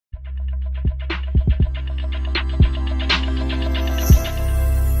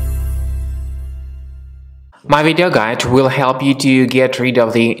My video guide will help you to get rid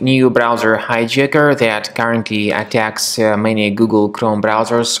of the new browser hijacker that currently attacks many Google Chrome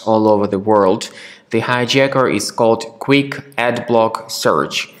browsers all over the world. The hijacker is called Quick AdBlock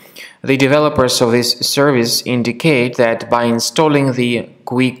Search. The developers of this service indicate that by installing the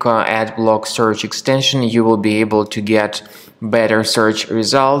Quick AdBlock Search extension, you will be able to get better search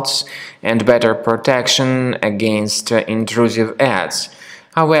results and better protection against intrusive ads.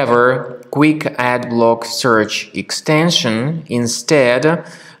 However, Quick AdBlock Search extension instead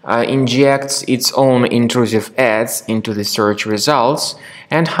injects its own intrusive ads into the search results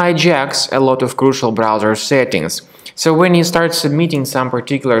and hijacks a lot of crucial browser settings. So when you start submitting some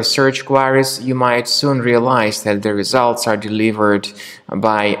particular search queries, you might soon realize that the results are delivered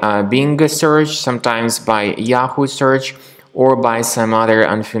by Bing search, sometimes by Yahoo search, or by some other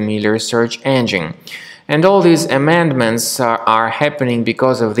unfamiliar search engine. And all these amendments are happening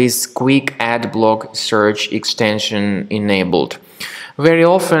because of this Quick AdBlock Search extension enabled. Very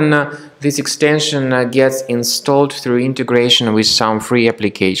often this extension gets installed through integration with some free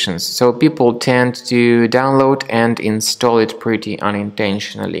applications, so people tend to download and install it pretty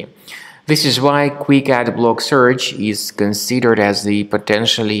unintentionally. This is why Quick AdBlock Search is considered as the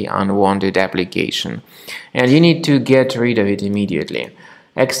potentially unwanted application, and you need to get rid of it immediately.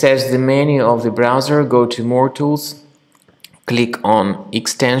 Access the menu of the browser, go to More Tools, click on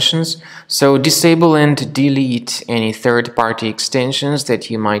Extensions, so disable and delete any third-party extensions that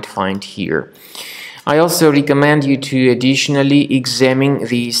you might find here. I also recommend you to additionally examine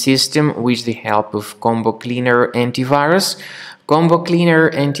the system with the help of Combo Cleaner Antivirus. Combo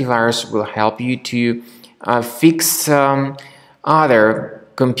Cleaner Antivirus will help you to fix other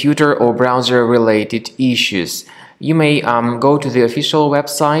computer or browser related issues. You may go to the official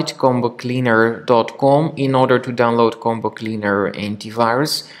website combocleaner.com in order to download Combo Cleaner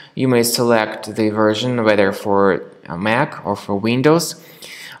Antivirus. You may select the version whether for Mac or for Windows.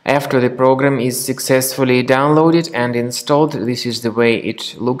 After the program is successfully downloaded and installed, this is the way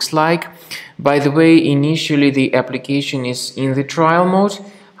it looks like. By the way, initially the application is in the trial mode.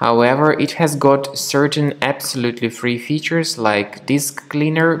 However, it has got certain absolutely free features like disk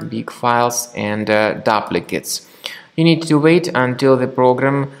cleaner, big files, and duplicates. You need to wait until the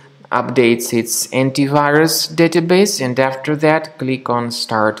program updates its antivirus database, and after that click on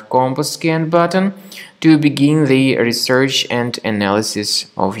Start Combo Scan button to begin the research and analysis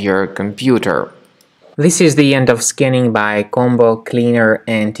of your computer. This is the end of scanning by Combo Cleaner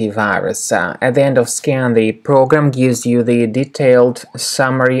Antivirus. At the end of scan, the program gives you the detailed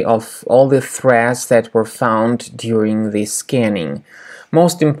summary of all the threads that were found during the scanning.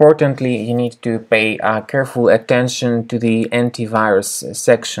 Most importantly, you need to pay careful attention to the antivirus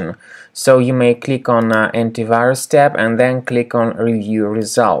section. So you may click on Antivirus tab and then click on Review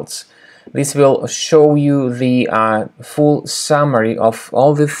Results. This will show you the full summary of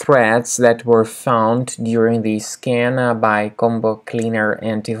all the threads that were found during the scan by Combo Cleaner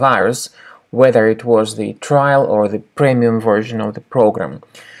Antivirus, whether it was the trial or the premium version of the program.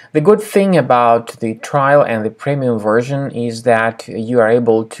 The good thing about the trial and the premium version is that you are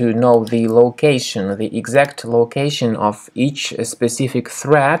able to know the location, the exact location of each specific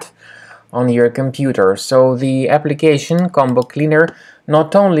thread on your computer. So the application Combo Cleaner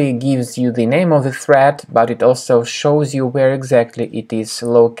not only gives you the name of the thread, but it also shows you where exactly it is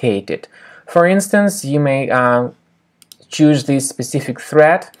located. For instance, you may choose this specific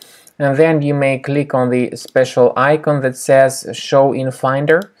thread, and then you may click on the special icon that says Show in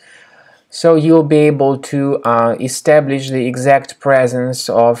Finder. So you'll be able to establish the exact presence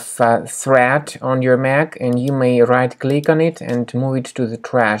of thread on your Mac, and you may right-click on it and move it to the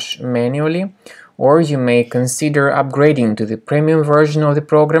trash manually, or you may consider upgrading to the premium version of the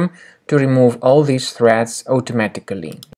program to remove all these threads automatically.